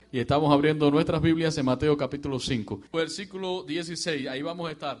y estamos abriendo nuestras Biblias en Mateo capítulo 5, versículo 16. Ahí vamos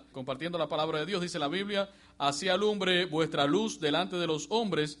a estar compartiendo la palabra de Dios. Dice la Biblia: así alumbre vuestra luz delante de los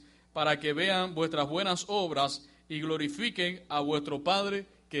hombres, para que vean vuestras buenas obras y glorifiquen a vuestro Padre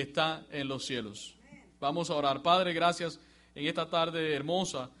que está en los cielos. Vamos a orar. Padre, gracias en esta tarde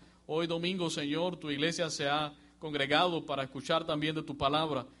hermosa. Hoy domingo, Señor, tu iglesia se ha congregado para escuchar también de tu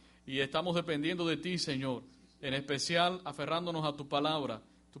palabra y estamos dependiendo de ti, Señor, en especial aferrándonos a tu palabra.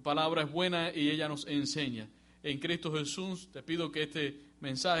 Tu palabra es buena y ella nos enseña. En Cristo Jesús te pido que este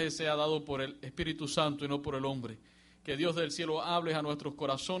mensaje sea dado por el Espíritu Santo y no por el hombre. Que Dios del cielo hable a nuestros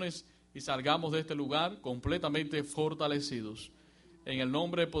corazones y salgamos de este lugar completamente fortalecidos. En el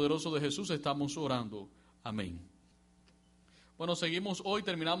nombre poderoso de Jesús estamos orando. Amén. Bueno, seguimos hoy,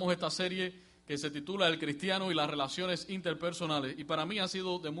 terminamos esta serie que se titula El cristiano y las relaciones interpersonales. Y para mí ha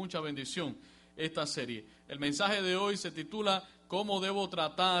sido de mucha bendición esta serie. El mensaje de hoy se titula ¿Cómo debo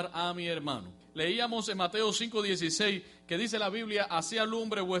tratar a mi hermano? Leíamos en Mateo 5:16 que dice la Biblia: así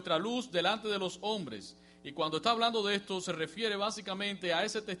alumbre vuestra luz delante de los hombres. Y cuando está hablando de esto se refiere básicamente a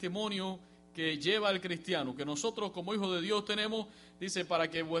ese testimonio que lleva el cristiano, que nosotros como hijos de Dios tenemos. Dice: para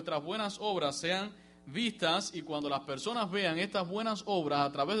que vuestras buenas obras sean vistas, y cuando las personas vean estas buenas obras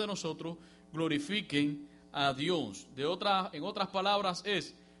a través de nosotros, glorifiquen a Dios. En otras palabras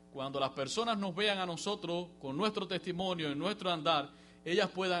es, cuando las personas nos vean a nosotros con nuestro testimonio, en nuestro andar, ellas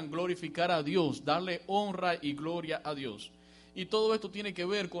puedan glorificar a Dios, darle honra y gloria a Dios. Y todo esto tiene que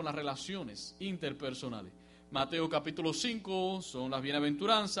ver con las relaciones interpersonales. Mateo capítulo 5 son las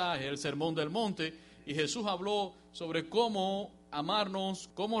bienaventuranzas, es el sermón del monte, y Jesús habló sobre cómo amarnos,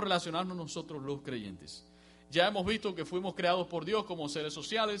 cómo relacionarnos nosotros los creyentes. Ya hemos visto que fuimos creados por Dios como seres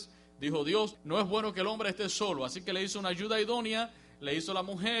sociales. Dijo Dios: no es bueno que el hombre esté solo, así que le hizo una ayuda idónea, le hizo la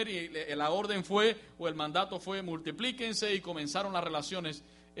mujer, y la orden fue, o el mandato fue: multiplíquense, y comenzaron las relaciones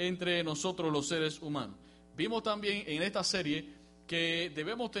entre nosotros los seres humanos. Vimos también en esta serie que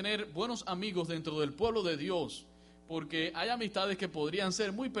debemos tener buenos amigos dentro del pueblo de Dios, porque hay amistades que podrían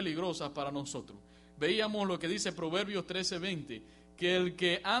ser muy peligrosas para nosotros. Veíamos lo que dice Proverbios 13:20, que el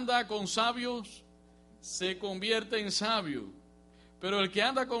que anda con sabios se convierte en sabio, pero el que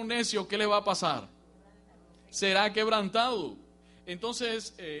anda con necios, ¿qué le va a pasar? Será quebrantado.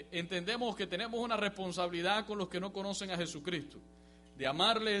 Entonces entendemos que tenemos una responsabilidad con los que no conocen a Jesucristo, de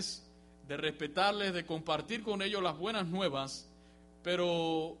amarles, de respetarles, de compartir con ellos las buenas nuevas,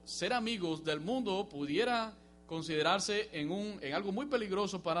 pero ser amigos del mundo pudiera considerarse en algo muy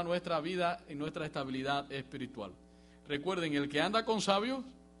peligroso para nuestra vida y nuestra estabilidad espiritual. Recuerden, el que anda con sabios,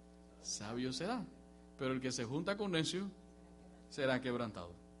 sabio será, pero el que se junta con necios será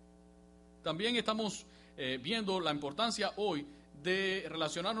quebrantado. También estamos viendo la importancia hoy de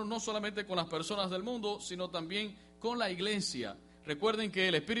relacionarnos no solamente con las personas del mundo, sino también con la iglesia. Recuerden que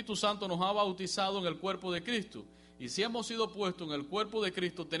el Espíritu Santo nos ha bautizado en el cuerpo de Cristo, y si hemos sido puestos en el cuerpo de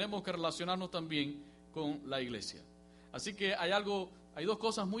Cristo, tenemos que relacionarnos también con la iglesia. Así que hay dos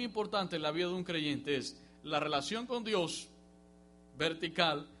cosas muy importantes en la vida de un creyente: es la relación con Dios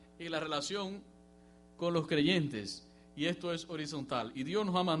vertical y la relación con los creyentes, y esto es horizontal. Y Dios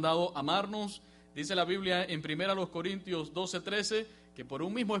nos ha mandado amarnos. Dice la Biblia en 1 Corintios 12:13 que por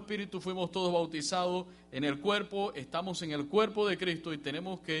un mismo espíritu fuimos todos bautizados en el cuerpo, estamos en el cuerpo de Cristo y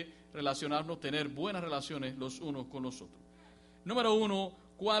tenemos que relacionarnos, tener buenas relaciones los unos con los otros. Número 1,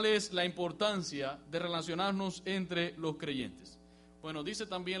 ¿cuál es la importancia de relacionarnos entre los creyentes? Bueno, dice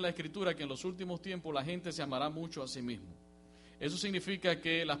también la Escritura que en los últimos tiempos la gente se amará mucho a sí mismo. Eso significa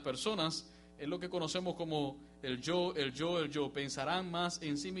que las personas, es lo que conocemos como el yo, pensarán más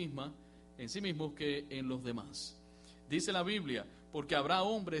en sí mismos que en los demás. Dice la Biblia: porque habrá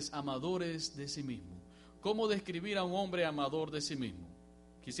hombres amadores de sí mismos. ¿Cómo describir a un hombre amador de sí mismo?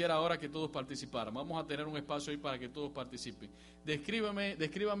 Quisiera ahora que todos participaran. Vamos a tener un espacio ahí para que todos participen.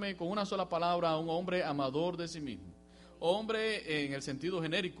 Descríbame con una sola palabra a un hombre amador de sí mismo. Hombre en el sentido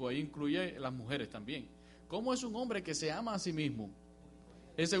genérico, ahí incluye las mujeres también. ¿Cómo es un hombre que se ama a sí mismo?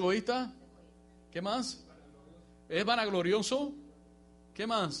 ¿Es egoísta? ¿Qué más? ¿Es vanaglorioso? ¿Qué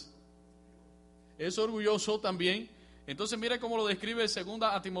más? ¿Es orgulloso también? Entonces mire cómo lo describe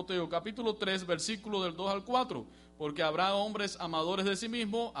 2 Timoteo capítulo 3 versículo del 2 al 4. Porque habrá hombres amadores de sí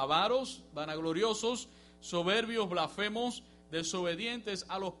mismos, avaros, vanagloriosos, soberbios, blasfemos, desobedientes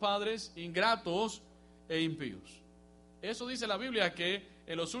a los padres, ingratos e impíos. Eso dice la Biblia, que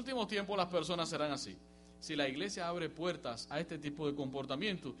en los últimos tiempos las personas serán así. Si la iglesia abre puertas a este tipo de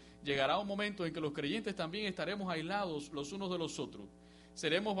comportamiento, llegará un momento en que los creyentes también estaremos aislados los unos de los otros.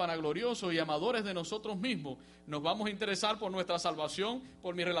 Seremos vanagloriosos y amadores de nosotros mismos. Nos vamos a interesar por nuestra salvación,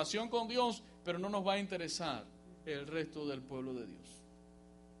 por mi relación con Dios, pero no nos va a interesar el resto del pueblo de Dios.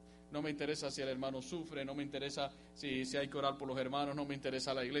 no me interesa si el hermano sufre, no me interesa si hay que orar por los hermanos, no me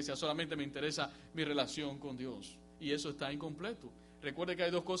interesa la iglesia, solamente me interesa mi relación con Dios. Y eso está incompleto. Recuerde que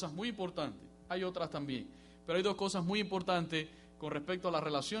hay dos cosas muy importantes, hay otras también, pero hay dos cosas muy importantes con respecto a las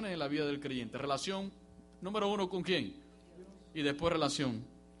relaciones en la vida del creyente. Relación número uno, ¿con quién? Y después relación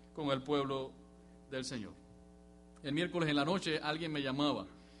con el pueblo del Señor. El miércoles en la noche alguien me llamaba,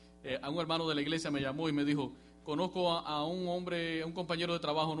 a un hermano de la iglesia me llamó y me dijo, conozco a un hombre, un compañero de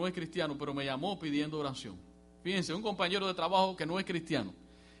trabajo, no es cristiano, pero me llamó pidiendo oración. Fíjense, un compañero de trabajo que no es cristiano,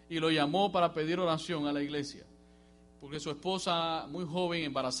 y lo llamó para pedir oración a la iglesia, porque su esposa, muy joven,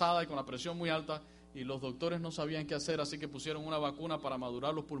 embarazada y con la presión muy alta, y los doctores no sabían qué hacer, así que pusieron una vacuna para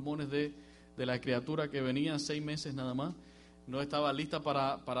madurar los pulmones de la criatura que venía 6 meses nada más. No estaba lista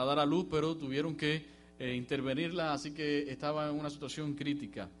para dar a luz, pero tuvieron que intervenirla, así que estaba en una situación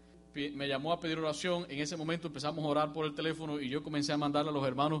crítica. Me llamó a pedir oración, en ese momento empezamos a orar por el teléfono y yo comencé a mandarle a los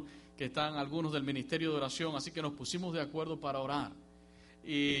hermanos que están algunos del ministerio de oración, así que nos pusimos de acuerdo para orar.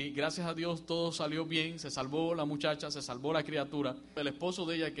 Y gracias a Dios todo salió bien, se salvó la muchacha, se salvó la criatura. El esposo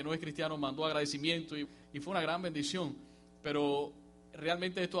de ella, que no es cristiano, mandó agradecimiento y fue una gran bendición, pero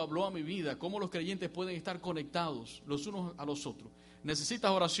realmente esto habló a mi vida, cómo los creyentes pueden estar conectados los unos a los otros.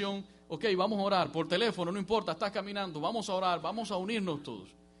 Necesitas oración, ok, vamos a orar por teléfono, no importa, estás caminando, vamos a orar, vamos a unirnos todos.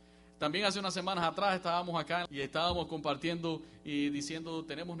 También hace unas semanas atrás estábamos acá y estábamos compartiendo y diciendo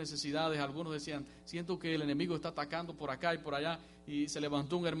tenemos necesidades. Algunos decían, siento que el enemigo está atacando por acá y por allá. Y se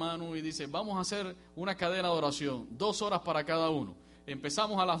levantó un hermano y dice, vamos a hacer una cadena de oración, 2 horas para cada uno.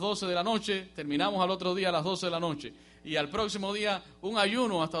 Empezamos a las 12 de la noche, terminamos al otro día a las 12 de la noche. Y al próximo día un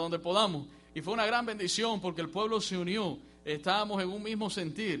ayuno hasta donde podamos. Y fue una gran bendición porque el pueblo se unió, estábamos en un mismo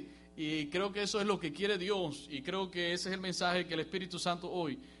sentir. Y creo que eso es lo que quiere Dios y creo que ese es el mensaje que el Espíritu Santo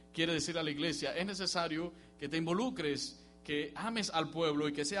hoy quiere decir a la iglesia. Es necesario que te involucres, que ames al pueblo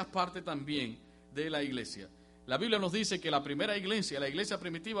y que seas parte también de la iglesia. La Biblia nos dice que la primera iglesia, la iglesia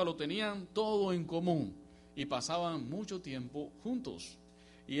primitiva, lo tenían todo en común y pasaban mucho tiempo juntos.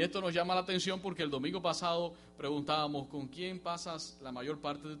 Y esto nos llama la atención porque el domingo pasado preguntábamos, ¿con quién pasas la mayor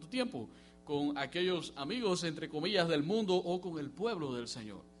parte de tu tiempo? ¿Con aquellos amigos, entre comillas, del mundo o con el pueblo del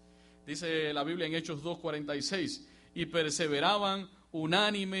Señor? Dice la Biblia en Hechos 2:46, y perseveraban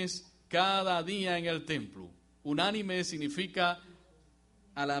unánimes cada día en el templo. Unánime significa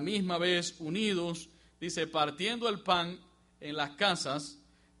a la misma vez unidos, dice, partiendo el pan en las casas,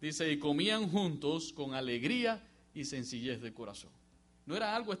 dice, y comían juntos con alegría y sencillez de corazón. No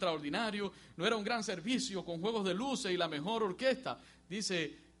era algo extraordinario, no era un gran servicio con juegos de luces y la mejor orquesta.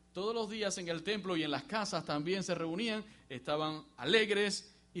 Dice, todos los días en el templo y en las casas también se reunían, estaban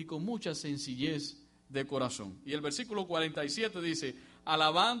alegres y con mucha sencillez de corazón. Y el versículo 47 dice,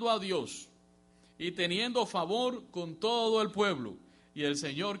 alabando a Dios y teniendo favor con todo el pueblo. Y el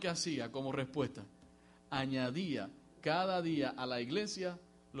Señor, ¿qué hacía como respuesta? Añadía cada día a la iglesia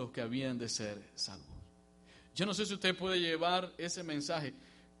los que habían de ser salvos. Yo no sé si usted puede llevar ese mensaje,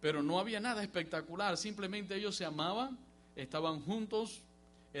 pero no había nada espectacular, simplemente ellos se amaban, estaban juntos,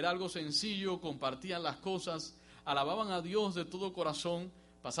 era algo sencillo, compartían las cosas, alababan a Dios de todo corazón,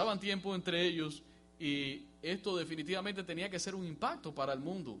 pasaban tiempo entre ellos. Y esto definitivamente tenía que ser un impacto para el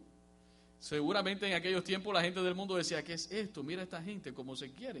mundo. Seguramente en aquellos tiempos la gente del mundo decía, ¿qué es esto? Mira a esta gente, cómo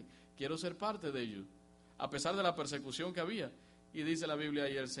se quiere. Quiero ser parte de ellos. A pesar de la persecución que había. Y dice la Biblia,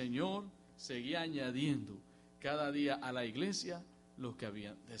 y el Señor seguía añadiendo cada día a la iglesia los que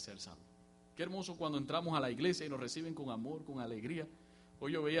habían de ser salvos. Qué hermoso cuando entramos a la iglesia y nos reciben con amor, con alegría.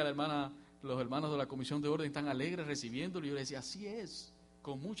 Hoy yo veía a los hermanos de la Comisión de Orden tan alegres recibiéndolo y yo les decía, así es.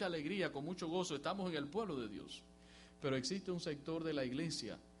 Con mucha alegría, con mucho gozo, estamos en el pueblo de Dios. Pero existe un sector de la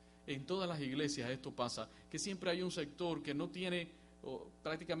iglesia, en todas las iglesias esto pasa, que siempre hay un sector que no tiene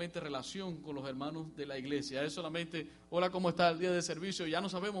prácticamente relación con los hermanos de la iglesia. Es solamente, hola, ¿cómo está el día de servicio? Ya no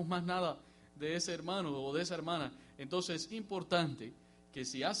sabemos más nada de ese hermano o de esa hermana. Entonces es importante que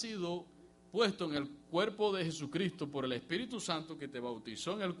si has sido puesto en el cuerpo de Jesucristo por el Espíritu Santo que te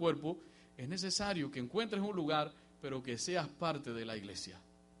bautizó en el cuerpo, es necesario que encuentres un lugar pero que seas parte de la iglesia.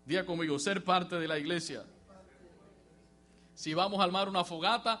 Diga conmigo, ser parte de la iglesia. Si vamos a armar una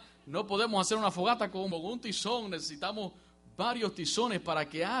fogata, no podemos hacer una fogata con un tizón, necesitamos varios tizones para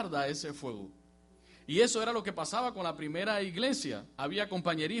que arda ese fuego. Y eso era lo que pasaba con la primera iglesia. Había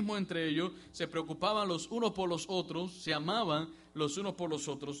compañerismo entre ellos, se preocupaban los unos por los otros, se amaban los unos por los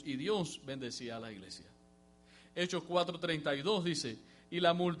otros y Dios bendecía a la iglesia. Hechos 4:32 dice, y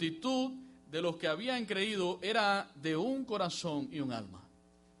la multitud de los que habían creído era de un corazón y un alma.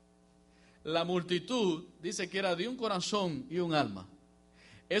 La multitud dice que era de un corazón y un alma.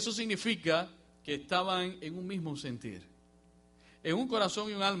 Eso significa que estaban en un mismo sentir. En un corazón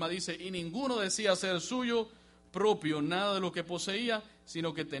y un alma, dice, y ninguno decía ser suyo propio nada de lo que poseía,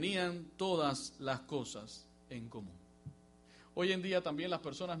 sino que tenían todas las cosas en común. Hoy en día también las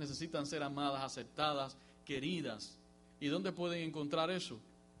personas necesitan ser amadas, aceptadas, queridas. ¿Y dónde pueden encontrar eso?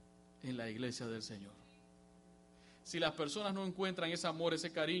 En la iglesia del Señor. Si las personas no encuentran ese amor,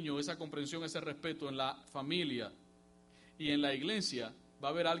 ese cariño, esa comprensión, ese respeto en la familia y en la iglesia, va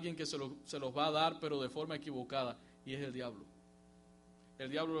a haber alguien que se los va a dar, pero de forma equivocada, y es el diablo. El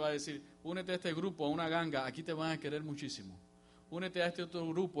diablo le va a decir, únete a este grupo, a una ganga, aquí te van a querer muchísimo. Únete a este otro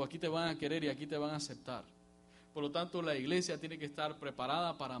grupo, aquí te van a querer y aquí te van a aceptar. Por lo tanto, la iglesia tiene que estar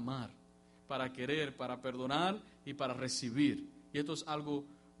preparada para amar, para querer, para perdonar y para recibir. Y esto es algo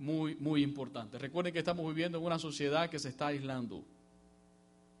muy, muy importante. Recuerden que estamos viviendo en una sociedad que se está aislando.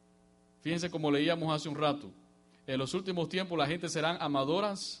 Fíjense como leíamos hace un rato. En los últimos tiempos la gente serán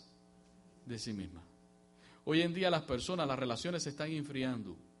amadoras de sí misma. Hoy en día las personas, las relaciones se están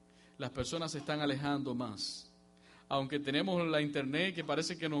enfriando. Las personas se están alejando más. Aunque tenemos la internet que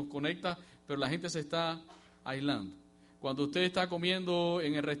parece que nos conecta, pero la gente se está aislando. Cuando usted está comiendo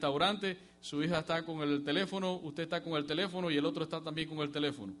en el restaurante, su hija está con el teléfono, usted está con el teléfono y el otro está también con el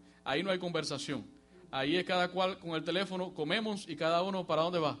teléfono. Ahí no hay conversación. Ahí es cada cual con el teléfono, comemos y cada uno ¿para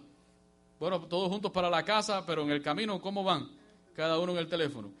dónde va? Bueno, todos juntos para la casa, pero en el camino, ¿cómo van? Cada uno en el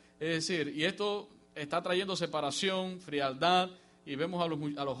teléfono. Es decir, y esto está trayendo separación, frialdad, y vemos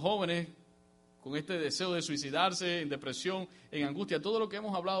a los jóvenes con este deseo de suicidarse, en depresión, en angustia, todo lo que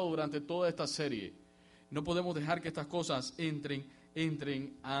hemos hablado durante toda esta serie. No podemos dejar que estas cosas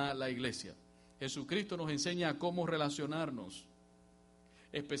entren a la iglesia. Jesucristo nos enseña cómo relacionarnos.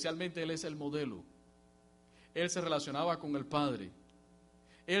 Especialmente Él es el modelo. Él se relacionaba con el Padre.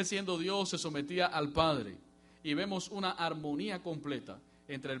 Él siendo Dios se sometía al Padre. Y vemos una armonía completa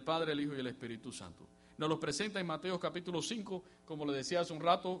entre el Padre, el Hijo y el Espíritu Santo. Nos lo presenta en Mateo capítulo 5, como le decía hace un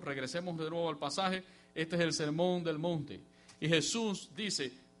rato, regresemos de nuevo al pasaje. Este es el Sermón del Monte. Y Jesús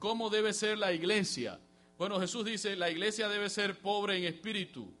dice, ¿cómo debe ser la iglesia? Bueno, Jesús dice, la iglesia debe ser pobre en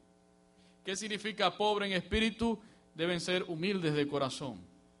espíritu. ¿Qué significa pobre en espíritu? Deben ser humildes de corazón.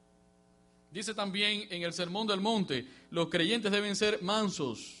 Dice también en el Sermón del Monte, los creyentes deben ser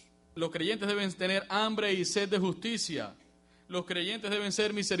mansos. Los creyentes deben tener hambre y sed de justicia. Los creyentes deben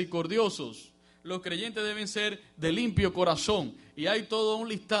ser misericordiosos. Los creyentes deben ser de limpio corazón. Y hay todo un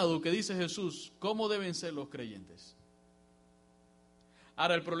listado que dice Jesús, ¿cómo deben ser los creyentes?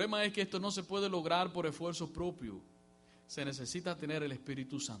 Ahora, el problema es que esto no se puede lograr por esfuerzo propio. Se necesita tener el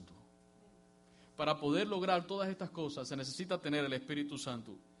Espíritu Santo. Para poder lograr todas estas cosas, se necesita tener el Espíritu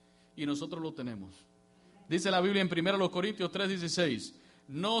Santo. Y nosotros lo tenemos. Dice la Biblia en 1 Corintios 3:16,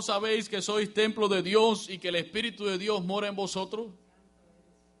 ¿no sabéis que sois templo de Dios y que el Espíritu de Dios mora en vosotros?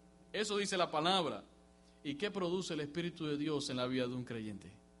 Eso dice la palabra. ¿Y qué produce el Espíritu de Dios en la vida de un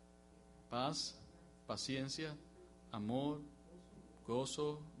creyente? Paz, paciencia, amor,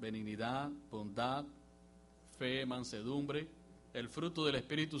 gozo, benignidad, bondad, fe, mansedumbre, el fruto del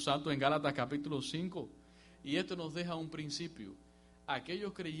Espíritu Santo en Gálatas capítulo 5. Y esto nos deja un principio.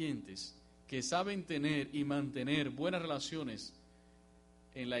 Aquellos creyentes que saben tener y mantener buenas relaciones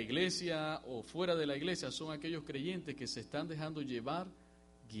en la iglesia o fuera de la iglesia son aquellos creyentes que se están dejando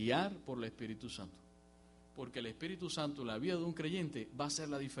guiar por el Espíritu Santo. Porque el Espíritu Santo en la vida de un creyente va a hacer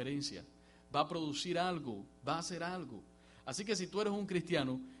la diferencia, va a producir algo, va a hacer algo. Así que si tú eres un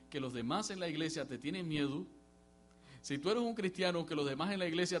cristiano que los demás en la iglesia te tienen miedo, si tú eres un cristiano que los demás en la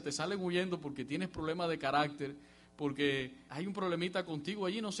iglesia te salen huyendo porque tienes problemas de carácter, porque hay un problemita contigo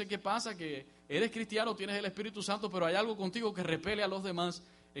allí, no sé qué pasa, que eres cristiano, tienes el Espíritu Santo, pero hay algo contigo que repele a los demás,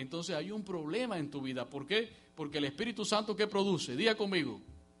 entonces hay un problema en tu vida. ¿Por qué? Porque el Espíritu Santo, ¿qué produce? Diga conmigo.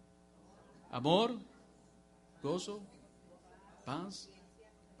 Amor, gozo, paz,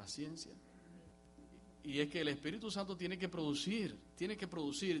 paciencia. Y es que el Espíritu Santo tiene que producir,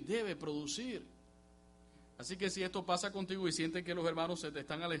 debe producir. Así que si esto pasa contigo y sientes que los hermanos se te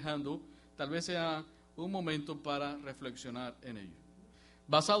están alejando, tal vez sea un momento para reflexionar en ello.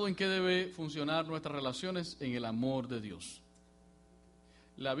 ¿Basado en qué debe funcionar nuestras relaciones? En el amor de Dios.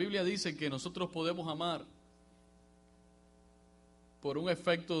 La Biblia dice que nosotros podemos amar por un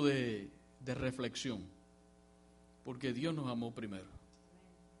efecto de reflexión, porque Dios nos amó primero.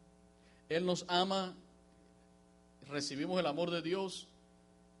 Él nos ama, recibimos el amor de Dios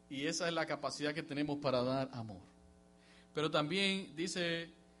y esa es la capacidad que tenemos para dar amor. Pero también dice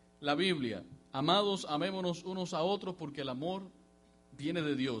la Biblia, amados, amémonos unos a otros porque el amor viene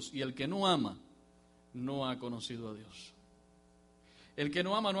de Dios y el que no ama no ha conocido a Dios. El que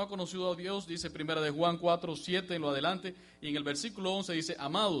no ama no ha conocido a Dios, dice 1 Juan 4:7 en lo adelante, y en el versículo 11 dice,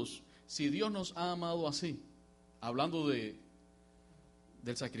 amados, si Dios nos ha amado así, hablando de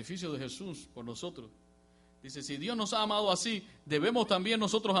del sacrificio de Jesús por nosotros. Dice, si Dios nos ha amado así, debemos también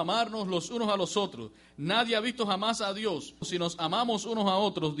nosotros amarnos los unos a los otros. Nadie ha visto jamás a Dios. Si nos amamos unos a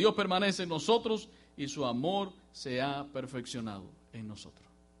otros, Dios permanece en nosotros y su amor se ha perfeccionado en nosotros.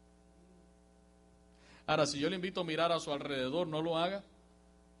 Ahora, si yo le invito a mirar a su alrededor, no lo haga.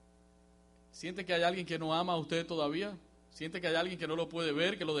 ¿Siente que hay alguien que no ama a usted todavía? ¿Siente que hay alguien que no lo puede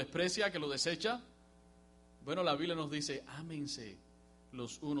ver, que lo desprecia, que lo desecha? Bueno, la Biblia nos dice, ámense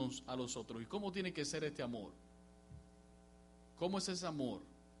los unos a los otros. ¿Y cómo tiene que ser este amor? ¿Cómo es ese amor?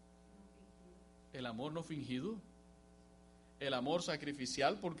 El amor no fingido, el amor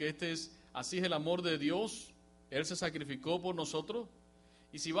sacrificial, porque así es el amor de Dios. Él se sacrificó por nosotros.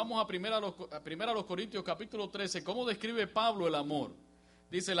 Y si vamos a primera a los Corintios capítulo 13, ¿cómo describe Pablo el amor?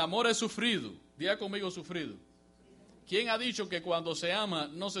 Dice, el amor es sufrido. Diga conmigo, sufrido. ¿Quién ha dicho que cuando se ama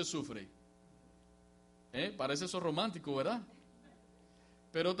no se sufre? Parece eso romántico, ¿verdad?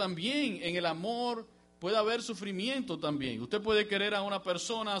 Pero también en el amor puede haber sufrimiento también. Usted puede querer a una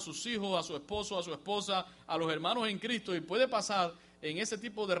persona, a sus hijos, a su esposo, a su esposa, a los hermanos en Cristo, y puede pasar en ese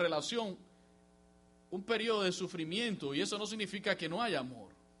tipo de relación un periodo de sufrimiento, y eso no significa que no haya amor.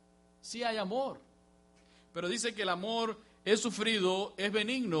 Sí hay amor, pero dice que el amor es sufrido, es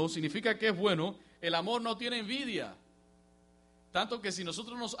benigno, significa que es bueno. El amor no tiene envidia. Tanto que si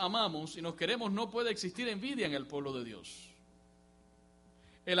nosotros nos amamos y nos queremos, no puede existir envidia en el pueblo de Dios.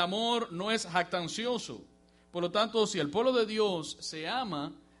 El amor no es jactancioso. Por lo tanto, si el pueblo de Dios se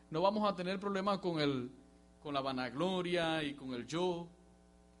ama, no vamos a tener problemas con la vanagloria y con el yo.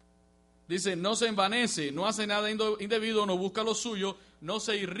 Dice, no se envanece, no hace nada indebido, no busca lo suyo, no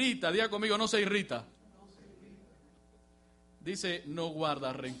se irrita. Diga conmigo, no se irrita. Dice, no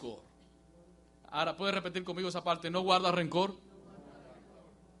guarda rencor. Ahora, ¿puede repetir conmigo esa parte? No guarda rencor.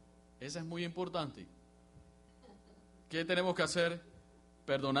 Esa es muy importante. ¿Qué tenemos que hacer?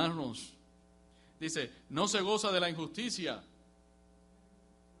 Perdonarnos. Dice, no se goza de la injusticia.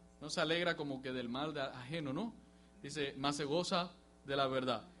 No se alegra como que del mal ajeno, ¿no? Dice, más se goza de la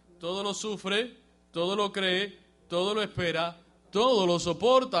verdad. Todo lo sufre, todo lo cree, todo lo espera, todo lo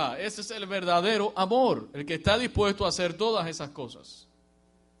soporta. Ese es el verdadero amor, el que está dispuesto a hacer todas esas cosas.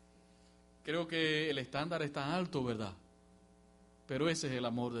 Creo que el estándar está alto, ¿verdad? Pero ese es el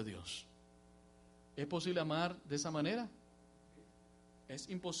amor de Dios. ¿Es posible amar de esa manera? Es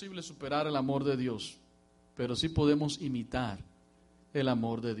imposible superar el amor de Dios, pero sí podemos imitar el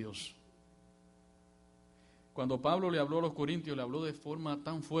amor de Dios. Cuando Pablo le habló a los corintios, le habló de forma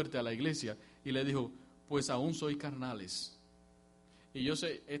tan fuerte a la iglesia y le dijo, pues aún sois carnales. Y yo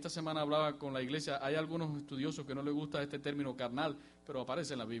sé, esta semana hablaba con la iglesia, hay algunos estudiosos que no les gusta este término carnal, pero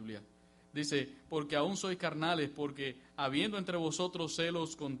aparece en la Biblia. Dice, porque aún sois carnales, porque habiendo entre vosotros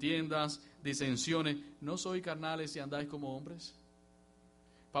celos, contiendas, disensiones, ¿no sois carnales y andáis como hombres?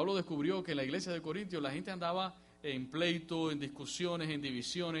 Pablo descubrió que en la iglesia de Corintios la gente andaba en pleito, en discusiones, en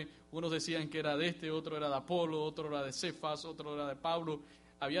divisiones. Unos decían que era de este, otro era de Apolo, otro era de Cefas, otro era de Pablo.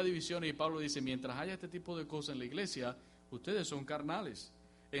 Había divisiones y Pablo dice, mientras haya este tipo de cosas en la iglesia, ustedes son carnales.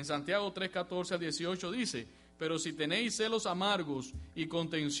 En Santiago 3:14 al 18 dice, pero si tenéis celos amargos y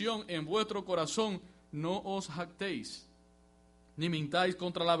contención en vuestro corazón, no os jactéis, ni mintáis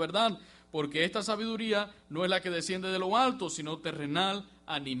contra la verdad, porque esta sabiduría no es la que desciende de lo alto, sino terrenal,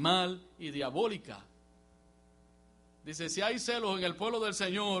 animal y diabólica. Dice, si hay celos en el pueblo del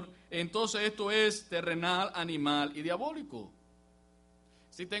Señor, entonces esto es terrenal, animal y diabólico.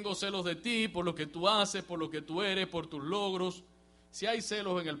 Si tengo celos de ti, por lo que tú haces, por lo que tú eres, por tus logros. Si hay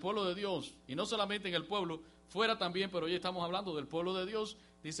celos en el pueblo de Dios, y no solamente en el pueblo, fuera también, pero hoy estamos hablando del pueblo de Dios,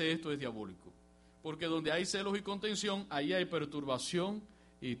 dice esto es diabólico. Porque donde hay celos y contención, ahí hay perturbación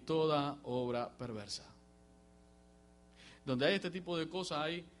y toda obra perversa. Donde hay este tipo de cosas,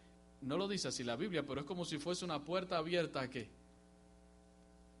 hay, no lo dice así la Biblia, pero es como si fuese una puerta abierta ¿a qué?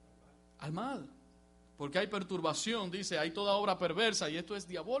 Al mal. Porque hay perturbación, dice, hay toda obra perversa y esto es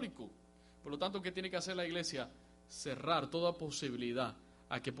diabólico. Por lo tanto, ¿qué tiene que hacer la iglesia? Cerrar toda posibilidad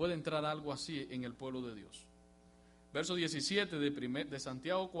a que pueda entrar algo así en el pueblo de Dios. Verso 17 de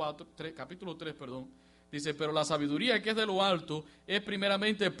Santiago 4, capítulo 3, dice, pero la sabiduría que es de lo alto es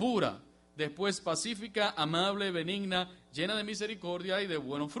primeramente pura, después pacífica, amable, benigna, llena de misericordia y de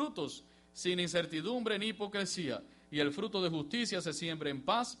buenos frutos, sin incertidumbre ni hipocresía, y el fruto de justicia se siembra en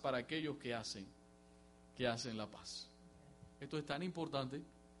paz para aquellos que hacen la paz. Esto es tan importante.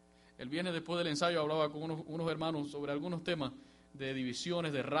 El viernes después del ensayo hablaba con unos hermanos sobre algunos temas de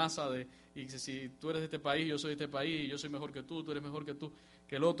divisiones, de raza, y si tú eres de este país, yo soy de este país, yo soy mejor que tú eres mejor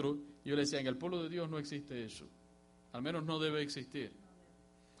que el otro. Yo le decía, en el pueblo de Dios no existe eso. Al menos no debe existir.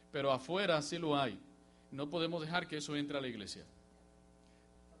 Pero afuera sí lo hay. No podemos dejar que eso entre a la iglesia.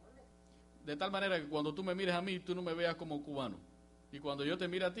 de tal manera que cuando tú me mires a mí, tú no me veas como cubano. Y cuando yo te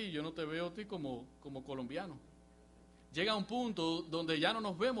mire a ti, yo no te veo a ti como colombiano. Llega un punto donde ya no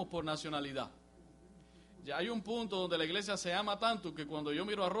nos vemos por nacionalidad. Ya hay un punto donde la iglesia se ama tanto que cuando yo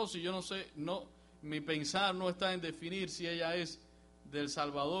miro a Rosy, yo no sé, mi pensar no está en definir si ella es de El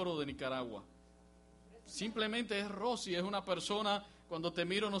Salvador o de Nicaragua. Simplemente es Rosy, es una persona. Cuando te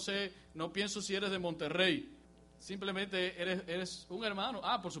miro, no pienso si eres de Monterrey. Simplemente eres un hermano.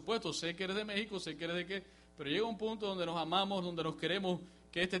 Por supuesto, sé que eres de México, sé que eres de qué, pero llega un punto donde nos amamos, donde nos queremos,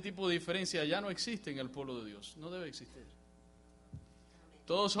 que este tipo de diferencia ya no existe en el pueblo de Dios. No debe existir.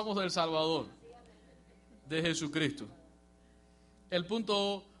 Todos somos del Salvador, de Jesucristo. El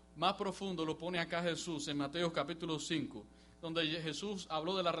punto más profundo lo pone acá Jesús en Mateo capítulo 5, donde Jesús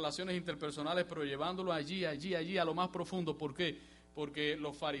habló de las relaciones interpersonales, pero llevándolo allí, a lo más profundo. ¿Por qué? Porque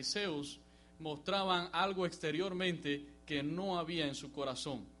los fariseos mostraban algo exteriormente que no había en su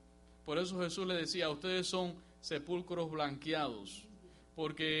corazón. Por eso Jesús le decía, ustedes son sepulcros blanqueados,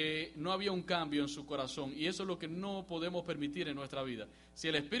 porque no había un cambio en su corazón, y eso es lo que no podemos permitir en nuestra vida. Si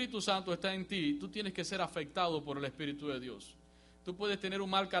el Espíritu Santo está en ti, tú tienes que ser afectado por el Espíritu de Dios. Tú puedes tener un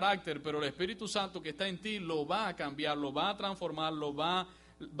mal carácter, pero el Espíritu Santo que está en ti lo va a cambiar, lo va a transformar, va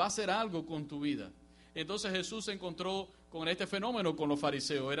a hacer algo con tu vida. Entonces Jesús se encontró con este fenómeno con los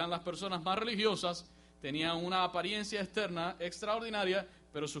fariseos. Eran las personas más religiosas, tenían una apariencia externa extraordinaria,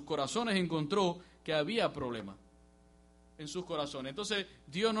 pero sus corazones encontró que había problemas en sus corazones. Entonces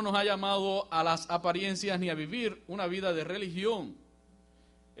Dios no nos ha llamado a las apariencias ni a vivir una vida de religión.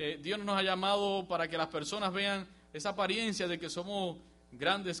 Dios no nos ha llamado para que las personas vean esa apariencia de que somos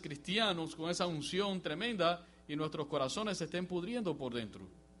grandes cristianos con esa unción tremenda y nuestros corazones se estén pudriendo por dentro.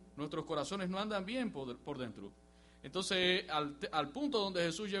 Nuestros corazones no andan bien por dentro. Entonces, al punto donde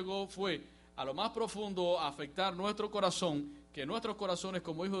Jesús llegó fue a lo más profundo a afectar nuestro corazón, que nuestros corazones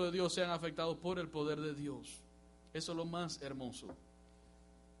como hijos de Dios sean afectados por el poder de Dios. Eso es lo más hermoso.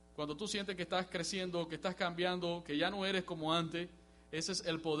 Cuando tú sientes que estás creciendo, que estás cambiando, que ya no eres como antes, ese es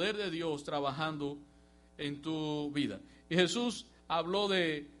el poder de Dios trabajando en tu vida. Y Jesús habló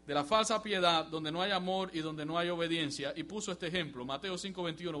de la falsa piedad, donde no hay amor y donde no hay obediencia, y puso este ejemplo, Mateo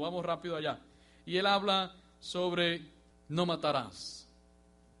 5:21, vamos rápido allá. Y él habla sobre no matarás.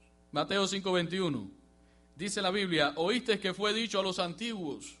 Mateo 5:21, dice la Biblia, oíste que fue dicho a los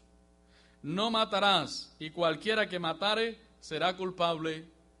antiguos, no matarás, y cualquiera que matare será culpable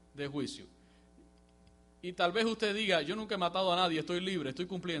de juicio. Y tal vez usted diga, yo nunca he matado a nadie, estoy libre, estoy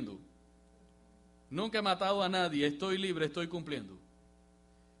cumpliendo. Nunca he matado a nadie, estoy libre, estoy cumpliendo.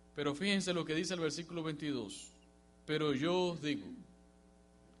 Pero fíjense lo que dice el versículo 22. Pero yo os digo.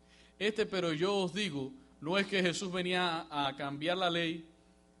 Pero yo os digo, no es que Jesús venía a cambiar la ley,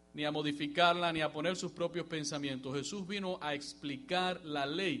 ni a modificarla, ni a poner sus propios pensamientos. Jesús vino a explicar la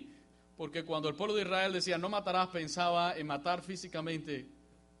ley. Porque cuando el pueblo de Israel decía, no matarás, pensaba en matar físicamente.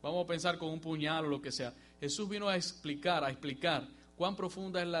 Vamos a pensar con un puñal o lo que sea. Jesús vino a explicar cuán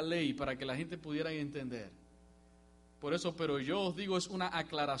profunda es la ley para que la gente pudiera entender. Por eso, pero yo os digo, es una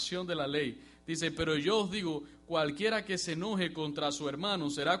aclaración de la ley. Dice, pero yo os digo, cualquiera que se enoje contra su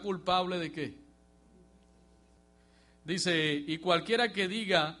hermano será culpable de ¿qué? Dice, y cualquiera que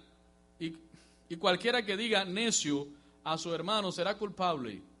diga necio a su hermano será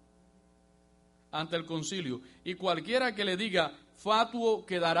culpable ante el concilio. Y cualquiera que le diga fatuo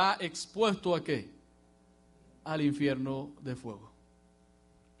quedará expuesto ¿a qué? Al infierno de fuego.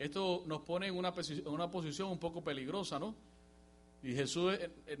 Esto nos pone en una posición un poco peligrosa, ¿no? Y Jesús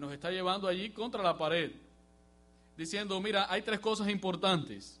nos está llevando allí contra la pared, diciendo, mira, hay tres cosas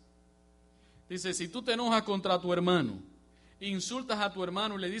importantes. Dice, si tú te enojas contra tu hermano, insultas a tu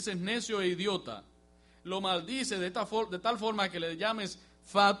hermano y le dices necio e idiota, lo maldices de tal forma que le llames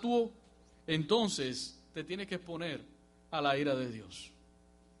fatuo, entonces te tienes que exponer a la ira de Dios.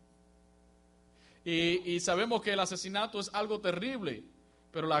 Y sabemos que el asesinato es algo terrible,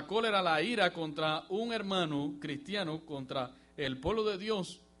 pero la cólera, la ira contra un hermano cristiano, contra el pueblo de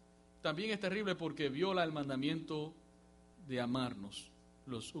Dios, también es terrible porque viola el mandamiento de amarnos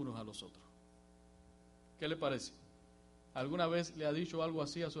los unos a los otros. ¿Qué le parece? ¿Alguna vez le ha dicho algo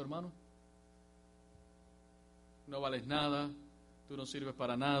así a su hermano? No vales nada, tú no sirves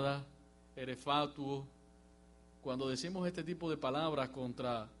para nada, eres fatuo. Cuando decimos este tipo de palabras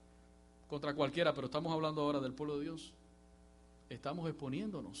contra cualquiera, pero estamos hablando ahora del pueblo de Dios, estamos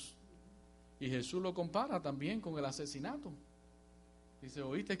exponiéndonos. Y Jesús lo compara también con el asesinato. Dice,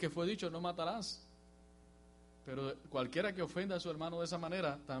 oíste que fue dicho, no matarás. Pero cualquiera que ofenda a su hermano de esa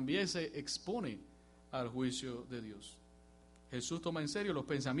manera, también se expone al juicio de Dios. Jesús toma en serio los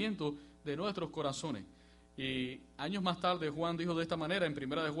pensamientos de nuestros corazones. Y años más tarde Juan dijo de esta manera en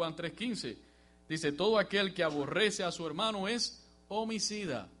 1 de Juan 3:15, dice, todo aquel que aborrece a su hermano es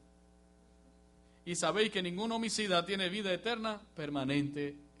homicida. Y sabéis que ningún homicida tiene vida eterna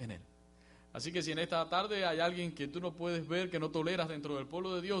permanente en él. Así que si en esta tarde hay alguien que tú no puedes ver, que no toleras dentro del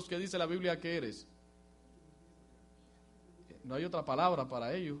pueblo de Dios, ¿qué dice la Biblia que eres? No hay otra palabra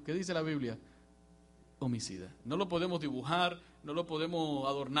para ello. ¿Qué dice la Biblia? Homicida. No lo podemos dibujar, no lo podemos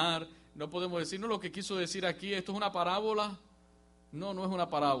adornar, no podemos decir, no, lo que quiso decir aquí, esto es una parábola. No, no es una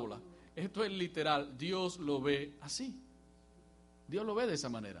parábola. Esto es literal. Dios lo ve así. Dios lo ve de esa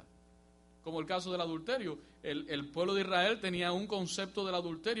manera. Como el caso del adulterio. El pueblo de Israel tenía un concepto del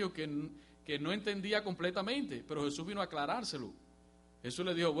adulterio que no entendía completamente, pero Jesús vino a aclarárselo. Jesús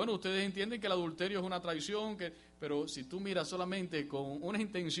le dijo, bueno, ustedes entienden que el adulterio es una traición, pero si tú miras solamente con una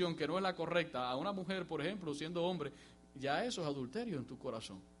intención que no es la correcta a una mujer, por ejemplo, siendo hombre, ya eso es adulterio en tu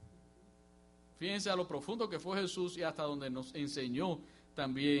corazón. Fíjense a lo profundo que fue Jesús y hasta donde nos enseñó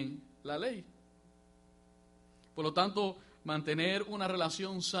también la ley. Por lo tanto, mantener una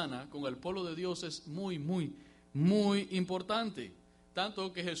relación sana con el pueblo de Dios es muy, muy, muy importante.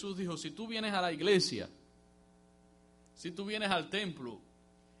 Tanto que Jesús dijo, si tú vienes a la iglesia, si tú vienes al templo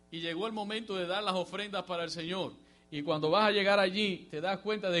y llegó el momento de dar las ofrendas para el Señor, y cuando vas a llegar allí te das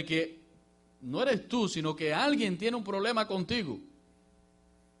cuenta de que no eres tú, sino que alguien tiene un problema contigo,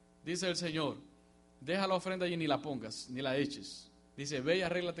 dice el Señor, deja la ofrenda allí, ni la pongas, ni la eches. Dice, ve y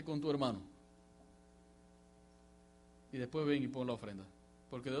arréglate con tu hermano. Y después ven y pon la ofrenda.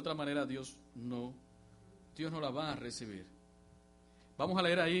 Porque de otra manera Dios no la va a recibir. Vamos a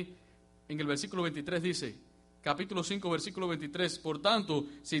leer ahí en el versículo 23, dice, capítulo 5, versículo 23, por tanto,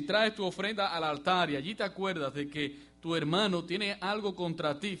 si traes tu ofrenda al altar y allí te acuerdas de que tu hermano tiene algo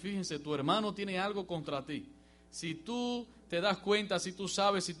contra ti, fíjense, tu hermano tiene algo contra ti. Si tú te das cuenta, si tú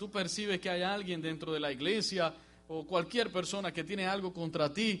sabes, si tú percibes que hay alguien dentro de la iglesia o cualquier persona que tiene algo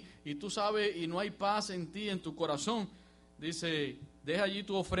contra ti y tú sabes y no hay paz en ti, en tu corazón, dice, deja allí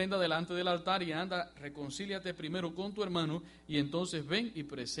tu ofrenda delante del altar y anda, reconcíliate primero con tu hermano y entonces ven y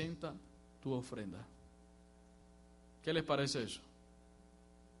presenta tu ofrenda. ¿Qué les parece eso?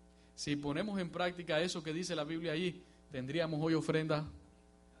 Si ponemos en práctica eso que dice la Biblia allí, tendríamos hoy ofrenda.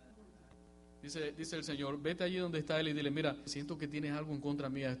 Dice el Señor, vete allí donde está Él y dile, mira, siento que tienes algo en contra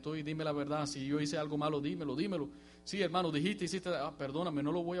mía, dime la verdad, si yo hice algo malo, dímelo. Sí, hermano, hiciste, perdóname,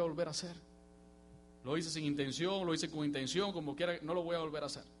 no lo voy a volver a hacer. Lo hice sin intención, lo hice con intención, como quiera, no lo voy a volver a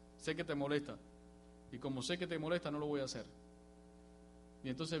hacer. Sé que te molesta. Y como sé que te molesta, no lo voy a hacer. Y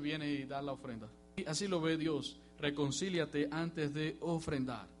entonces viene y da la ofrenda. Y así lo ve Dios. Reconcíliate antes de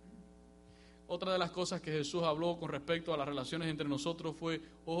ofrendar. Otra de las cosas que Jesús habló con respecto a las relaciones entre nosotros fue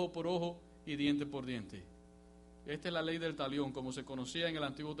ojo por ojo y diente por diente. Esta es la ley del talión, como se conocía en el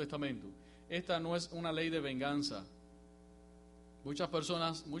Antiguo Testamento. Esta no es una ley de venganza. Muchas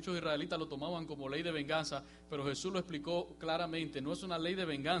personas, muchos israelitas lo tomaban como ley de venganza, pero Jesús lo explicó claramente, no es una ley de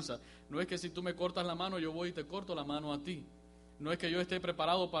venganza, no es que si tú me cortas la mano, yo voy y te corto la mano a ti, no es que yo esté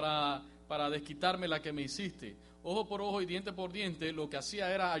preparado para desquitarme la que me hiciste. Ojo por ojo y diente por diente, lo que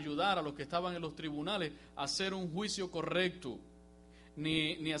hacía era ayudar a los que estaban en los tribunales a hacer un juicio correcto,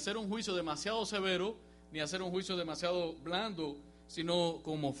 ni hacer un juicio demasiado severo, ni hacer un juicio demasiado blando, sino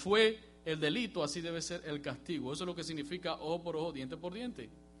como fue el delito, así debe ser el castigo. Eso es lo que significa ojo por ojo, diente por diente.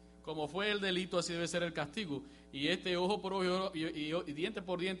 Como fue el delito, así debe ser el castigo. Y este ojo por ojo y diente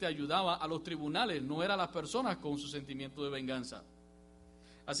por diente ayudaba a los tribunales, no era a las personas con su sentimiento de venganza.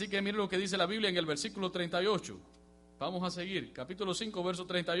 Así que miren lo que dice la Biblia en el versículo 38. Vamos a seguir, capítulo 5, verso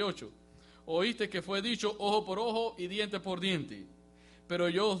 38. Oíste que fue dicho ojo por ojo y diente por diente. Pero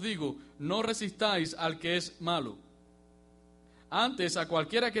yo os digo, no resistáis al que es malo. Antes, a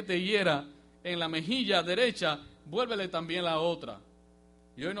cualquiera que te hiera en la mejilla derecha, vuélvele también la otra.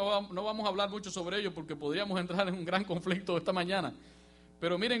 Y hoy no vamos a hablar mucho sobre ello porque podríamos entrar en un gran conflicto esta mañana.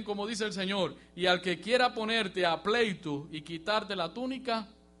 Pero miren cómo dice el Señor, y al que quiera ponerte a pleito y quitarte la túnica,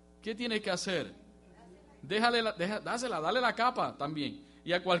 ¿qué tienes que hacer? Dale la capa también.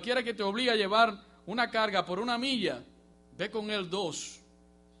 Y a cualquiera que te obligue a llevar una carga por 1 milla, ve con él 2.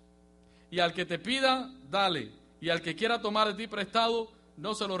 Y al que te pida, dale. Y al que quiera tomar de ti prestado,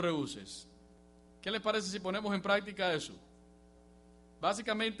 no se lo rehuses. ¿Qué les parece si ponemos en práctica eso?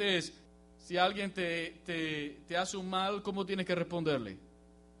 Básicamente es, si alguien te hace un mal, ¿cómo tienes que responderle?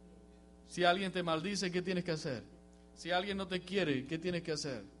 Si alguien te maldice, ¿qué tienes que hacer? Si alguien no te quiere, ¿qué tienes que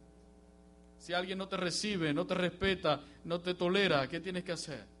hacer? Si alguien no te recibe, no te respeta, no te tolera, ¿qué tienes que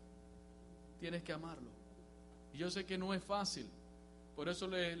hacer? Tienes que amarlo. Y yo sé que no es fácil. Por eso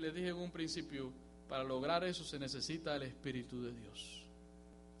le dije en un principio, para lograr eso se necesita el Espíritu de Dios.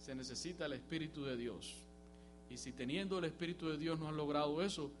 Se necesita el Espíritu de Dios. Y si teniendo el Espíritu de Dios no has logrado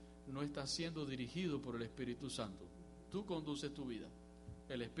eso, no estás siendo dirigido por el Espíritu Santo. Tú conduces tu vida.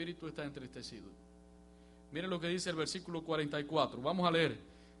 El Espíritu está entristecido. Miren lo que dice el versículo 44. Vamos a leer.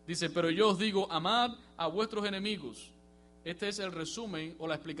 Dice, pero yo os digo, amad a vuestros enemigos. Este es el resumen o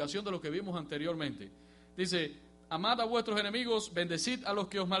la explicación de lo que vimos anteriormente. Dice, amad a vuestros enemigos, bendecid a los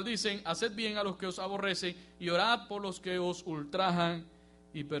que os maldicen, haced bien a los que os aborrecen y orad por los que os ultrajan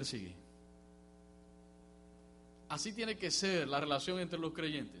y persiguen. Así tiene que ser la relación entre los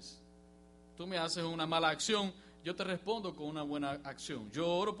creyentes. Tú me haces una mala acción, yo te respondo con una buena acción. Yo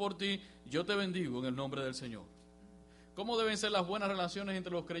oro por ti, yo te bendigo en el nombre del Señor. ¿Cómo deben ser las buenas relaciones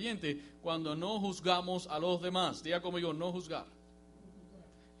entre los creyentes? Cuando no juzgamos a los demás. Diga conmigo, no juzgar.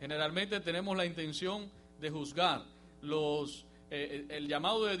 Generalmente tenemos la intención de juzgar. El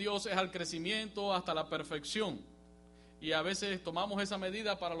llamado de Dios es al crecimiento hasta la perfección. Y a veces tomamos esa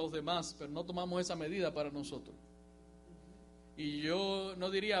medida para los demás, pero no tomamos esa medida para nosotros. Y yo no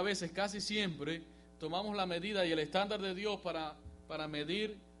diría a veces, casi siempre, tomamos la medida y el estándar de Dios para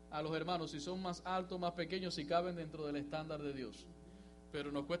medir a los hermanos, si son más altos, más pequeños, si caben dentro del estándar de Dios.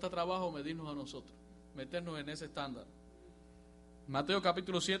 Pero nos cuesta trabajo medirnos a nosotros, meternos en ese estándar. Mateo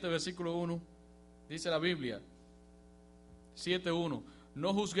capítulo 7, versículo 1, dice la Biblia, 7:1,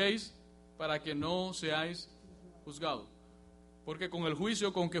 no juzguéis para que no seáis juzgados, porque con el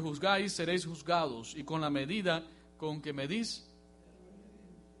juicio con que juzgáis seréis juzgados, y con la medida con que medís.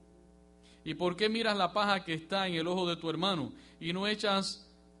 ¿Y por qué miras la paja que está en el ojo de tu hermano y no echas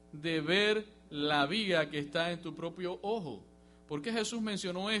de ver la viga que está en tu propio ojo? ¿Por qué Jesús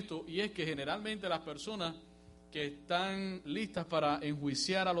mencionó esto? Y es que generalmente las personas que están listas para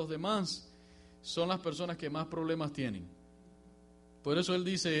enjuiciar a los demás son las personas que más problemas tienen. Por eso Él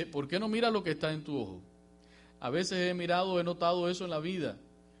dice, ¿por qué no miras lo que está en tu ojo? A veces he notado eso en la vida,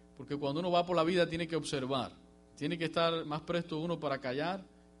 porque cuando uno va por la vida tiene que observar, tiene que estar más presto uno para callar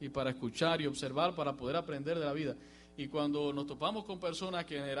y para escuchar y observar para poder aprender de la vida. Y cuando nos topamos con personas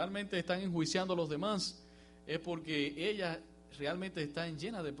que generalmente están enjuiciando a los demás, es porque ellas realmente están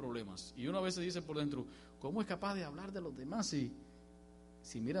llenas de problemas. Y uno a veces dice por dentro, ¿cómo es capaz de hablar de los demás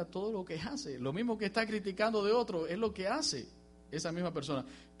si mira todo lo que hace? Lo mismo que está criticando de otro es lo que hace esa misma persona.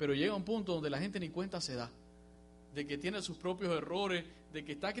 Pero llega un punto donde la gente ni cuenta se da de que tiene sus propios errores, de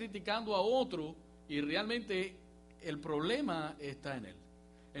que está criticando a otro y realmente el problema está en él.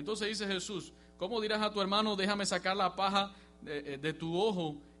 Entonces dice Jesús, ¿cómo dirás a tu hermano, déjame sacar la paja de tu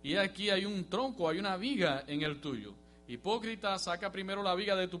ojo, y aquí hay un tronco, hay una viga en el tuyo? Hipócrita, saca primero la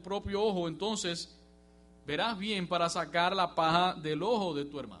viga de tu propio ojo, entonces verás bien para sacar la paja del ojo de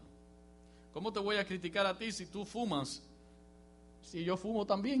tu hermano. ¿Cómo te voy a criticar a ti si tú fumas? Si yo fumo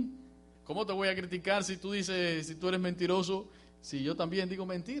también. ¿Cómo te voy a criticar si tú dices, si tú eres mentiroso, si yo también digo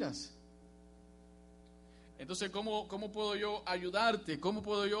mentiras? Entonces, ¿cómo puedo yo ayudarte? ¿Cómo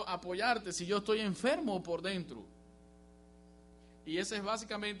puedo yo apoyarte si yo estoy enfermo por dentro? Y esa es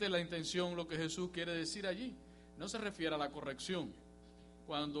básicamente la intención, lo que Jesús quiere decir allí. No se refiere a la corrección.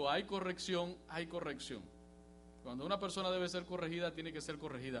 Cuando hay corrección, hay corrección. Cuando una persona debe ser corregida, tiene que ser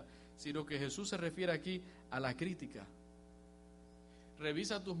corregida. Sino que Jesús se refiere aquí a la crítica.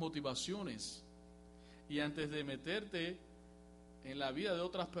 Revisa tus motivaciones. Y antes de meterte en la vida de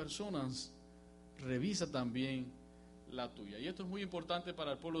otras personas, revisa también la tuya. Y esto es muy importante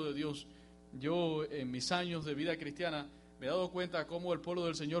para el pueblo de Dios. Yo en mis años de vida cristiana me he dado cuenta cómo el pueblo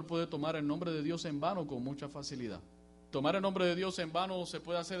del Señor puede tomar el nombre de Dios en vano con mucha facilidad. Tomar el nombre de Dios en vano se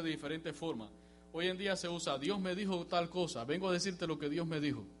puede hacer de diferentes formas. Hoy en día se usa, Dios me dijo tal cosa, vengo a decirte lo que Dios me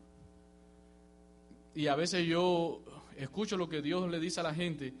dijo. Y a veces yo escucho lo que Dios le dice a la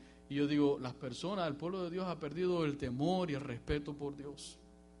gente y yo digo, las personas, el pueblo de Dios ha perdido el temor y el respeto por Dios.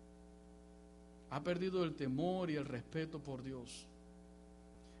 Ha perdido el temor y el respeto por Dios.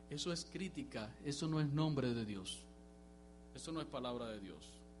 Eso es crítica, eso no es nombre de Dios. Eso no es palabra de Dios.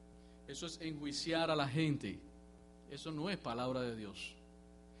 Eso es enjuiciar a la gente. Eso no es palabra de Dios.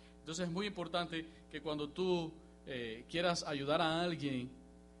 Entonces es muy importante que cuando tú quieras ayudar a alguien,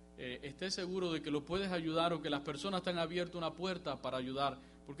 estés seguro de que lo puedes ayudar o que las personas te han abierto una puerta para ayudar.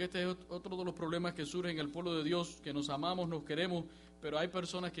 Porque este es otro de los problemas que surgen en el pueblo de Dios, que nos amamos, nos queremos, pero hay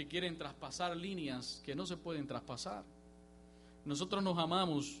personas que quieren traspasar líneas que no se pueden traspasar. Nosotros nos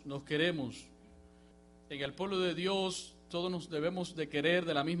amamos, nos queremos. En el pueblo de Dios todos nos debemos de querer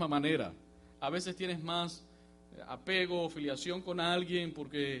de la misma manera. A veces tienes más apego o filiación con alguien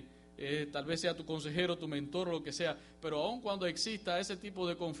porque tal vez sea tu consejero, tu mentor o lo que sea, pero aun cuando exista ese tipo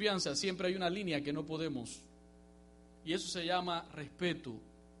de confianza, siempre hay una línea que no podemos. Y eso se llama respeto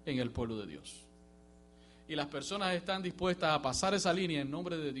en el pueblo de Dios. Y las personas están dispuestas a pasar esa línea en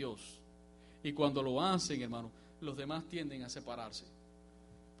nombre de Dios. Y cuando lo hacen, hermano, los demás tienden a separarse.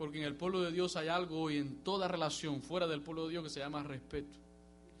 Porque en el pueblo de Dios hay algo, y en toda relación fuera del pueblo de Dios, que se llama respeto.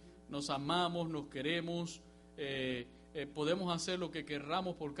 Nos amamos, nos queremos, podemos hacer lo que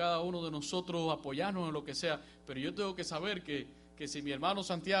querramos por cada uno de nosotros, apoyarnos en lo que sea, pero yo tengo que saber que si mi hermano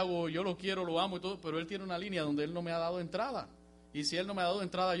Santiago, yo lo quiero, lo amo y todo, pero él tiene una línea donde él no me ha dado entrada. Y si él no me ha dado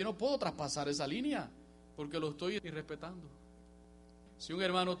entrada, yo no puedo traspasar esa línea, porque lo estoy irrespetando. Si un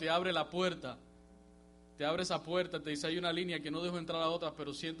hermano te abre la puerta, te abre esa puerta, te dice hay una línea que no dejo entrar a otras,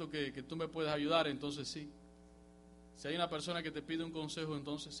 pero siento que tú me puedes ayudar, entonces sí. Si hay una persona que te pide un consejo,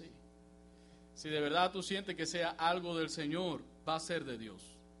 entonces sí. Si de verdad tú sientes que sea algo del Señor, va a ser de Dios.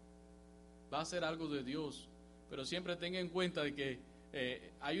 Va a ser algo de Dios. Pero siempre tenga en cuenta de que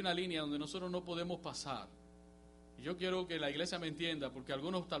hay una línea donde nosotros no podemos pasar. Y yo quiero que la iglesia me entienda, porque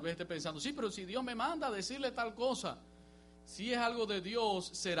algunos tal vez estén pensando, sí, pero si Dios me manda a decirle tal cosa, si es algo de Dios,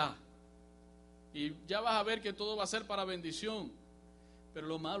 será. Y ya vas a ver que todo va a ser para bendición. Pero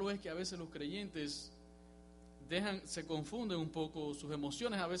lo malo es que a veces los creyentes se confunden un poco, sus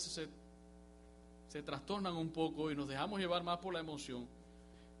emociones a veces se trastornan un poco y nos dejamos llevar más por la emoción.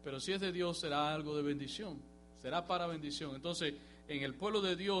 Pero si es de Dios, será algo de bendición, será para bendición. Entonces, en el pueblo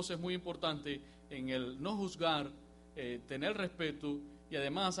de Dios es muy importante en el no juzgar, tener respeto, y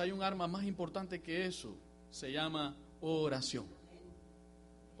además hay un arma más importante que eso, se llama oración.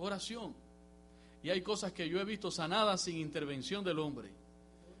 Oración. Y hay cosas que yo he visto sanadas sin intervención del hombre,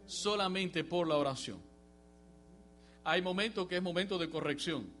 solamente por la oración. Hay momentos que es momento de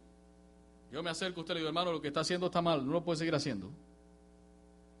corrección. Yo me acerco a usted y le digo, hermano, lo que está haciendo está mal, no lo puede seguir haciendo.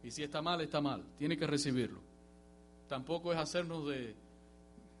 Y si está mal, tiene que recibirlo. Tampoco es hacernos de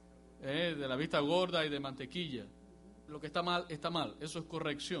la vista gorda y de mantequilla. Lo que está mal, eso es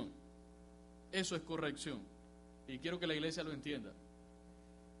corrección. Eso es corrección. Y quiero que la iglesia lo entienda.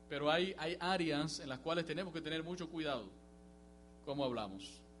 Pero hay áreas en las cuales tenemos que tener mucho cuidado, como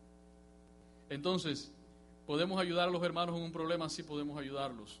hablamos. Entonces, ¿podemos ayudar a los hermanos en un problema? Sí, podemos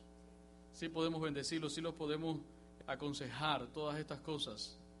ayudarlos. Sí podemos bendecirlos, sí los podemos aconsejar, todas estas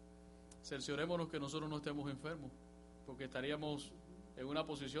cosas. Cerciorémonos que nosotros no estemos enfermos, porque estaríamos en una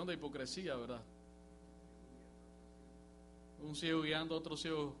posición de hipocresía, ¿verdad? Un ciego guiando a otro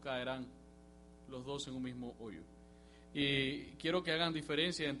ciego, caerán los dos en un mismo hoyo. Y quiero que hagan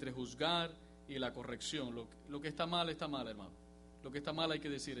diferencia entre juzgar y la corrección. Lo que está mal, hermano. Lo que está mal hay que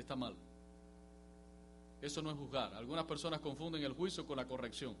decir, está mal. Eso no es juzgar. Algunas personas confunden el juicio con la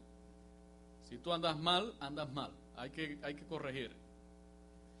corrección. Si tú andas mal, andas mal. Hay que corregir.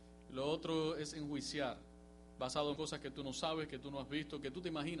 Lo otro es enjuiciar, basado en cosas que tú no sabes, que tú no has visto, que tú te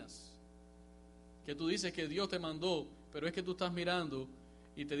imaginas. Que tú dices que Dios te mandó, pero es que tú estás mirando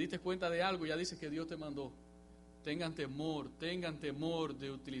y te diste cuenta de algo y ya dices que Dios te mandó. Tengan temor de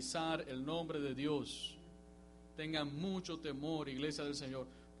utilizar el nombre de Dios. Tengan mucho temor, iglesia del Señor,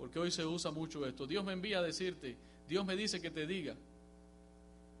 porque hoy se usa mucho esto. Dios me envía a decirte, Dios me dice que te diga.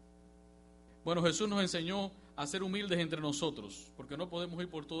 Bueno, Jesús nos enseñó a ser humildes entre nosotros, porque no podemos ir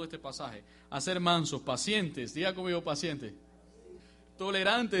por todo este pasaje. A ser mansos, pacientes, diga conmigo pacientes.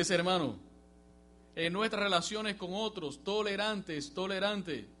 Tolerantes, hermano, en nuestras relaciones con otros, tolerantes.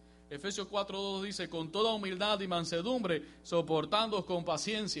 Efesios 4:2 dice, con toda humildad y mansedumbre, soportándoos con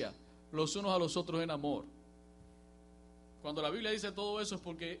paciencia, los unos a los otros en amor. Cuando la Biblia dice todo eso es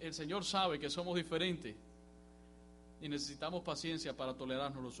porque el Señor sabe que somos diferentes y necesitamos paciencia para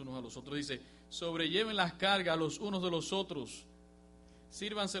tolerarnos los unos a los otros. Dice, sobrelleven las cargas los unos de los otros,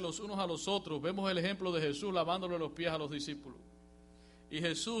 sírvanse los unos a los otros. Vemos el ejemplo de Jesús lavándole los pies a los discípulos. Y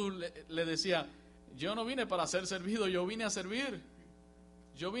Jesús le decía, yo no vine para ser servido, yo vine a servir.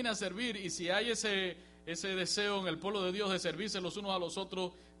 Y si hay ese deseo en el pueblo de Dios de servirse los unos a los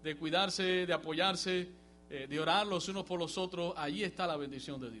otros, de cuidarse, de apoyarse, de orar los unos por los otros, ahí está la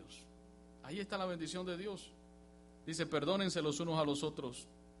bendición de Dios. Ahí está la bendición de Dios. Dice, perdónense los unos a los otros.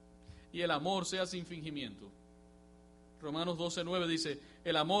 Y el amor sea sin fingimiento. Romanos 12:9 dice,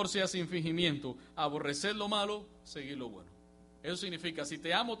 el amor sea sin fingimiento. Aborrecer lo malo, seguir lo bueno. Eso significa, si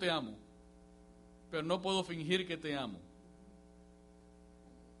te amo, pero no puedo fingir que te amo.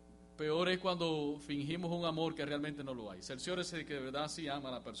 Peor es cuando fingimos un amor que realmente no lo hay. Cerciórese de que de verdad sí ama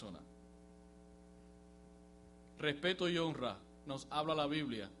a la persona. Respeto y honra nos habla la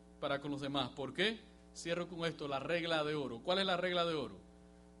Biblia para con los demás. ¿Por qué? Cierro con esto, la regla de oro. ¿Cuál es la regla de oro?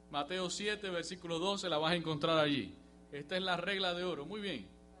 Mateo 7, versículo 12, la vas a encontrar allí. Esta es la regla de oro. Muy bien.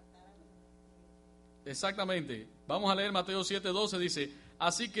 Exactamente. Vamos a leer Mateo 7, 12. Dice,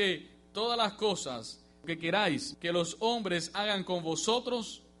 así que todas las cosas que queráis que los hombres hagan con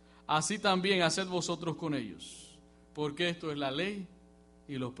vosotros, así también haced vosotros con ellos. Porque esto es la ley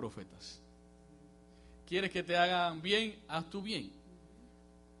y los profetas. ¿Quieres que te hagan bien? Haz tú bien.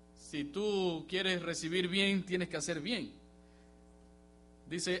 Si tú quieres recibir bien, tienes que hacer bien.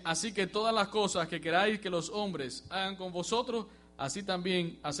 Dice, así que todas las cosas que queráis que los hombres hagan con vosotros, así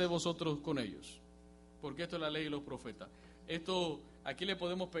también haced vosotros con ellos. Porque esto es la ley y los profetas. Esto, aquí le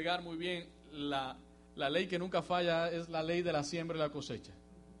podemos pegar muy bien, la ley que nunca falla es la ley de la siembra y la cosecha.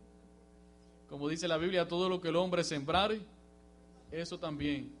 Como dice la Biblia, todo lo que el hombre sembrare, eso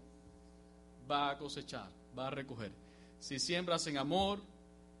también va a cosechar, va a recoger. Si siembras en amor,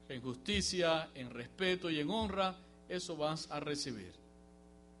 en justicia, en respeto y en honra, eso vas a recibir.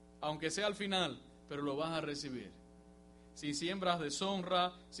 Aunque sea al final, pero lo vas a recibir. Si siembras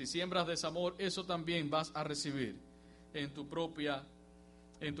deshonra, si siembras desamor, eso también vas a recibir en tu propia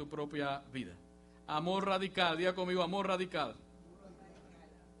vida. Amor radical, diga conmigo, amor radical.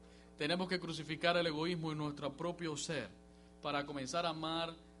 Tenemos que crucificar el egoísmo en nuestro propio ser para comenzar a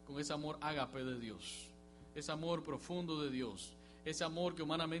amar con ese amor ágape de Dios, ese amor profundo de Dios, ese amor que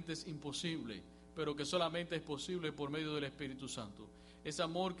humanamente es imposible, pero que solamente es posible por medio del Espíritu Santo. Ese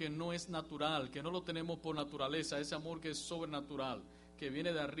amor que no es natural, que no lo tenemos por naturaleza, ese amor que es sobrenatural, que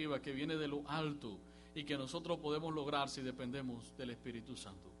viene de arriba, que viene de lo alto y que nosotros podemos lograr si dependemos del Espíritu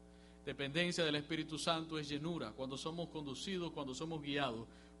Santo. Dependencia del Espíritu Santo es llenura, cuando somos conducidos, cuando somos guiados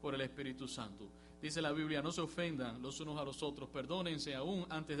por el Espíritu Santo. Dice la Biblia, no se ofendan los unos a los otros, perdónense aún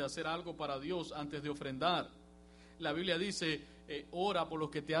antes de hacer algo para Dios, antes de ofrendar. La Biblia dice, ora por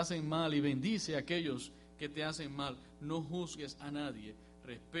los que te hacen mal y bendice a aquellos que te hacen mal. No juzgues a nadie,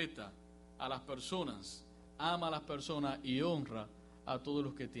 respeta a las personas, ama a las personas y honra a todos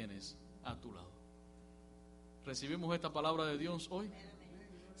los que tienes a tu lado. ¿Recibimos esta palabra de Dios hoy?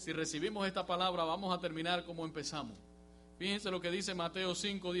 Si recibimos esta palabra, vamos a terminar como empezamos. Fíjense lo que dice Mateo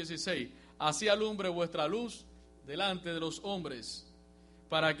 5:16. Así alumbre vuestra luz delante de los hombres,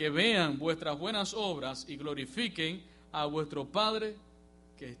 para que vean vuestras buenas obras y glorifiquen a vuestro Padre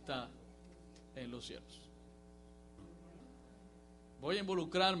que está en los cielos. Voy a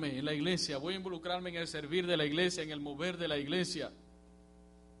involucrarme en la iglesia, voy a involucrarme en el servir de la iglesia, en el mover de la iglesia.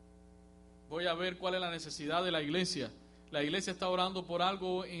 Voy a ver cuál es la necesidad de la iglesia. La iglesia está orando por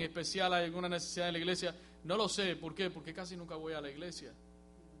algo en especial, hay alguna necesidad de la iglesia. No lo sé, ¿por qué? Porque casi nunca voy a la iglesia.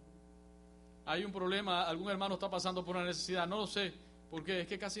 Hay un problema, algún hermano está pasando por una necesidad, no lo sé, porque es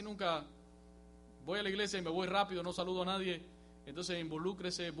que casi nunca voy a la iglesia y me voy rápido, no saludo a nadie. Entonces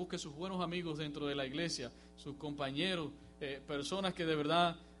involúcrese, busque sus buenos amigos dentro de la iglesia, sus compañeros, personas que de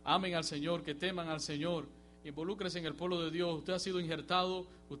verdad amen al Señor, que teman al Señor. Involúcrese en el pueblo de Dios. Usted ha sido injertado,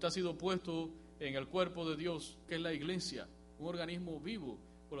 usted ha sido puesto en el cuerpo de Dios, que es la iglesia, un organismo vivo.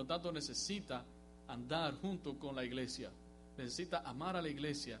 Por lo tanto necesita andar junto con la iglesia, necesita amar a la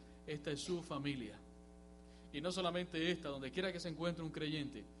iglesia. Esta es su familia, y no solamente esta, donde quiera que se encuentre un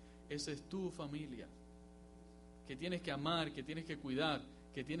creyente, esa es tu familia, que tienes que amar, que tienes que cuidar,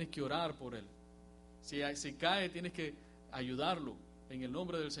 que tienes que orar por él. Si cae, tienes que ayudarlo en el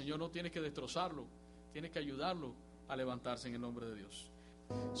nombre del Señor, no tienes que destrozarlo, tienes que ayudarlo a levantarse en el nombre de Dios.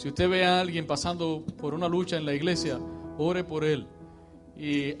 Si usted ve a alguien pasando por una lucha en la iglesia, ore por él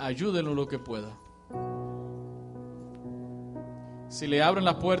y ayúdenlo lo que pueda. Si le abren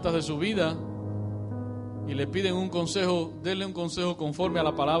las puertas de su vida y le piden un consejo, denle un consejo conforme a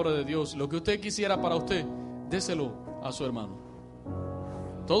la palabra de Dios. Lo que usted quisiera para usted, déselo a su hermano.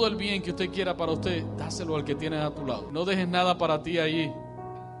 Todo el bien que usted quiera para usted, dáselo al que tienes a tu lado. No dejes nada para ti allí.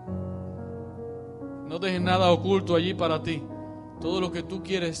 No dejes nada oculto allí para ti. Todo lo que tú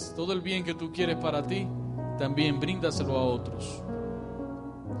quieres, todo el bien que tú quieres para ti, también bríndaselo a otros.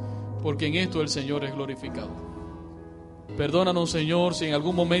 Porque en esto el Señor es glorificado. Perdónanos, Señor, si en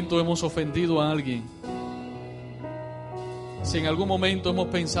algún momento hemos ofendido a alguien. Si en algún momento hemos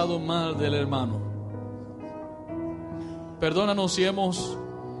pensado mal del hermano. Perdónanos si hemos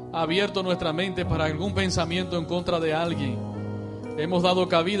abierto nuestra mente para algún pensamiento en contra de alguien. Hemos dado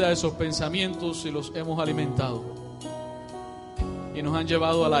cabida a esos pensamientos y los hemos alimentado. Y nos han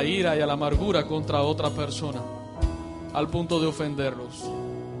llevado a la ira y a la amargura contra otra persona, al punto de ofenderlos.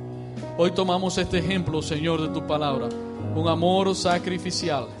 Hoy tomamos este ejemplo, Señor, de tu palabra. Un amor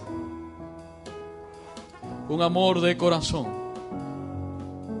sacrificial, un amor de corazón.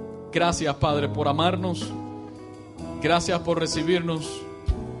 Gracias, Padre, por amarnos. Gracias por recibirnos.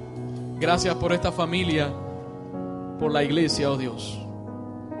 Gracias por esta familia, por la iglesia, oh Dios.